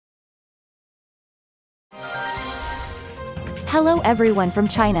Hello everyone from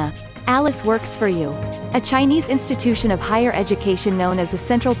China. Alice works for you. A Chinese institution of higher education known as the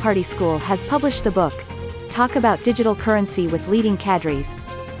Central Party School has published the book, Talk About Digital Currency with Leading Cadres,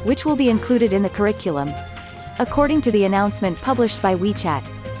 which will be included in the curriculum. According to the announcement published by WeChat,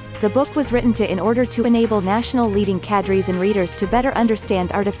 the book was written in order to enable national leading cadres and readers to better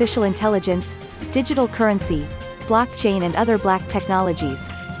understand artificial intelligence, digital currency, blockchain and other black technologies.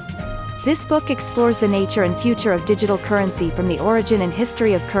 This book explores the nature and future of digital currency from the origin and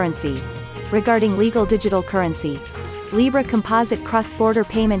history of currency, regarding legal digital currency, Libra composite cross-border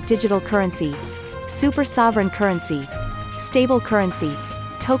payment digital currency, super sovereign currency, stable currency,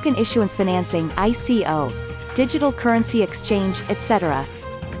 token issuance financing ICO, digital currency exchange, etc.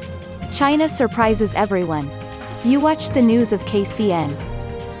 China surprises everyone. You watched the news of KCN.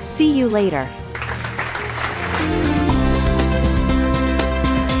 See you later.